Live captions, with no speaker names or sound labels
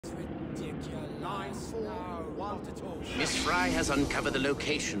Miss Fry has uncovered the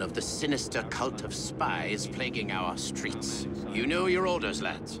location of the sinister cult of spies plaguing our streets. You know your orders,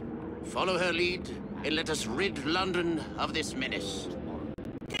 lads. Follow her lead, and let us rid London of this menace.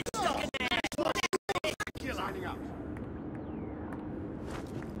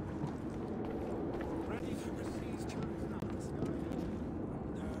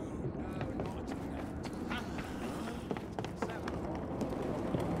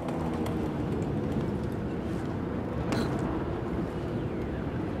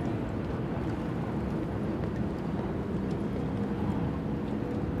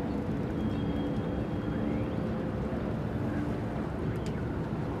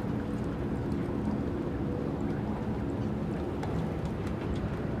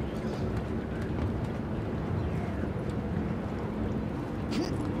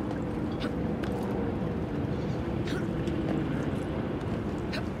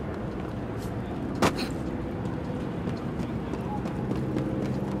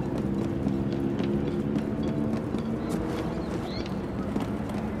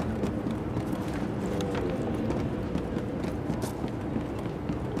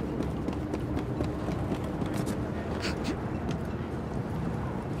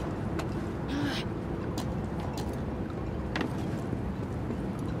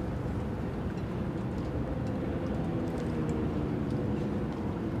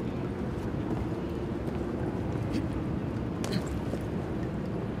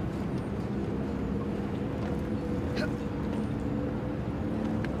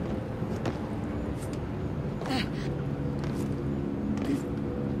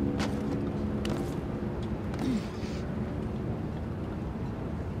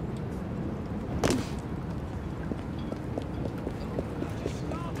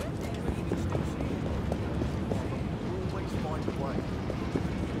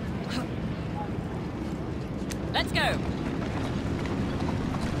 Let's go!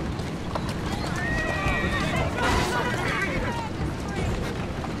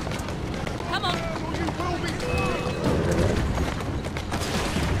 Come on!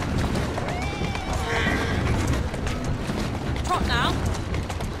 Trot now!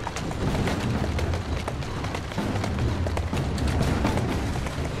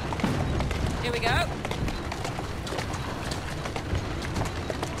 Here we go!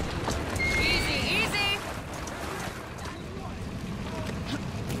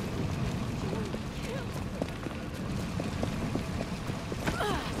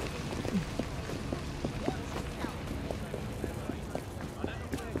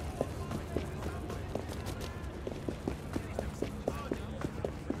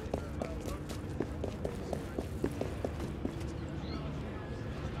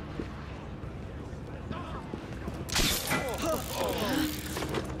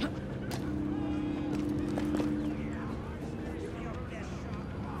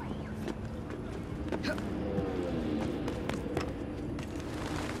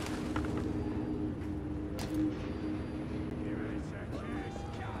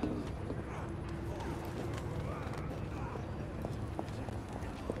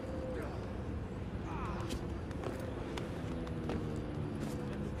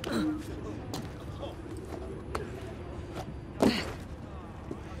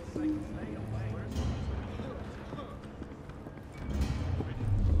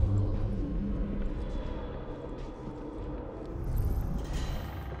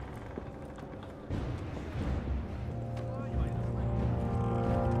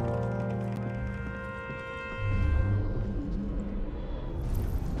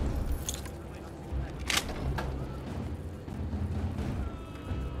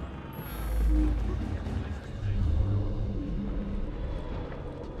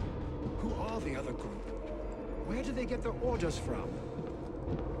 The other group. Where do they get their orders from?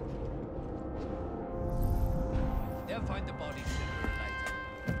 They'll find the body sooner or later.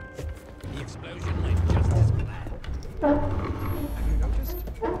 The explosion went just as planned. Have you noticed?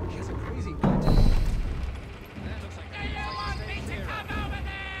 He has a crazy blood. That looks like do you want me to come over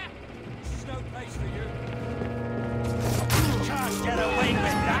there? This is no place for you. You can't get away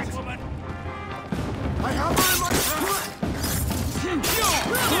with that, woman. I have her in my... You're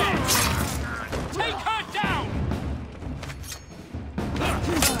dead! Take her down!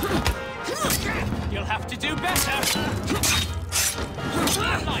 You'll have to do better!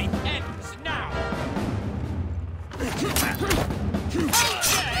 Your life ends now!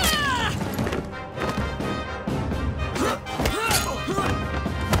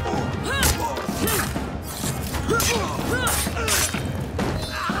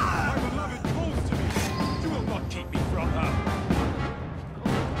 My beloved calls to me! You will not keep me from her!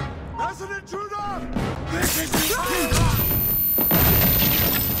 As an intruder! This is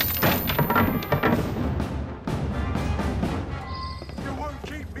You won't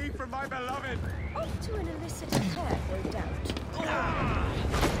keep me from my beloved! Off to an illicit affair, no doubt.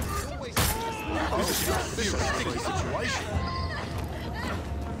 This is a sticky situation.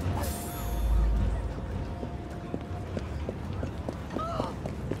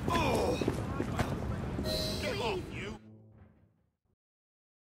 Get off, you!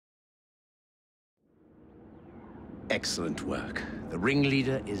 Excellent work. The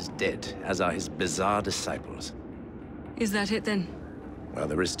ringleader is dead, as are his bizarre disciples. Is that it then? Well,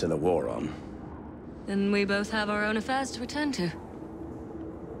 there is still a war on. Then we both have our own affairs to attend to.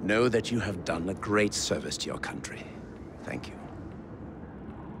 Know that you have done a great service to your country. Thank you.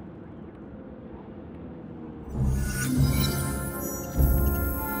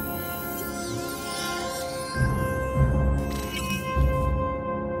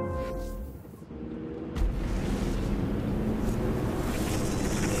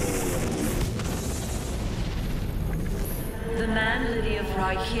 The man Lydia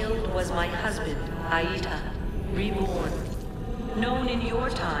Fry killed was my husband, Aita, reborn. Known in your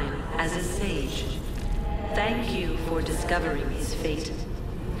time as a sage. Thank you for discovering his fate.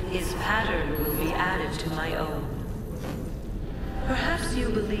 His pattern will be added to my own. Perhaps you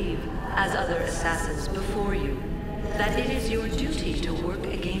believe, as other assassins before you, that it is your duty to work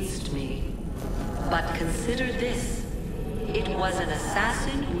against me. But consider this. It was an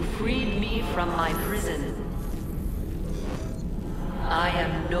assassin who freed me from my prison. I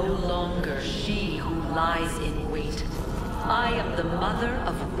am no longer she who lies in wait. I am the mother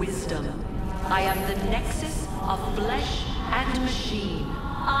of wisdom. I am the nexus of flesh and machine.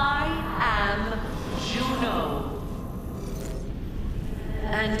 I am Juno.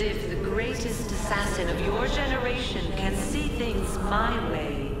 And if the greatest assassin of your generation can see things my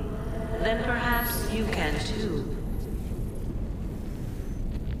way, then perhaps you can too.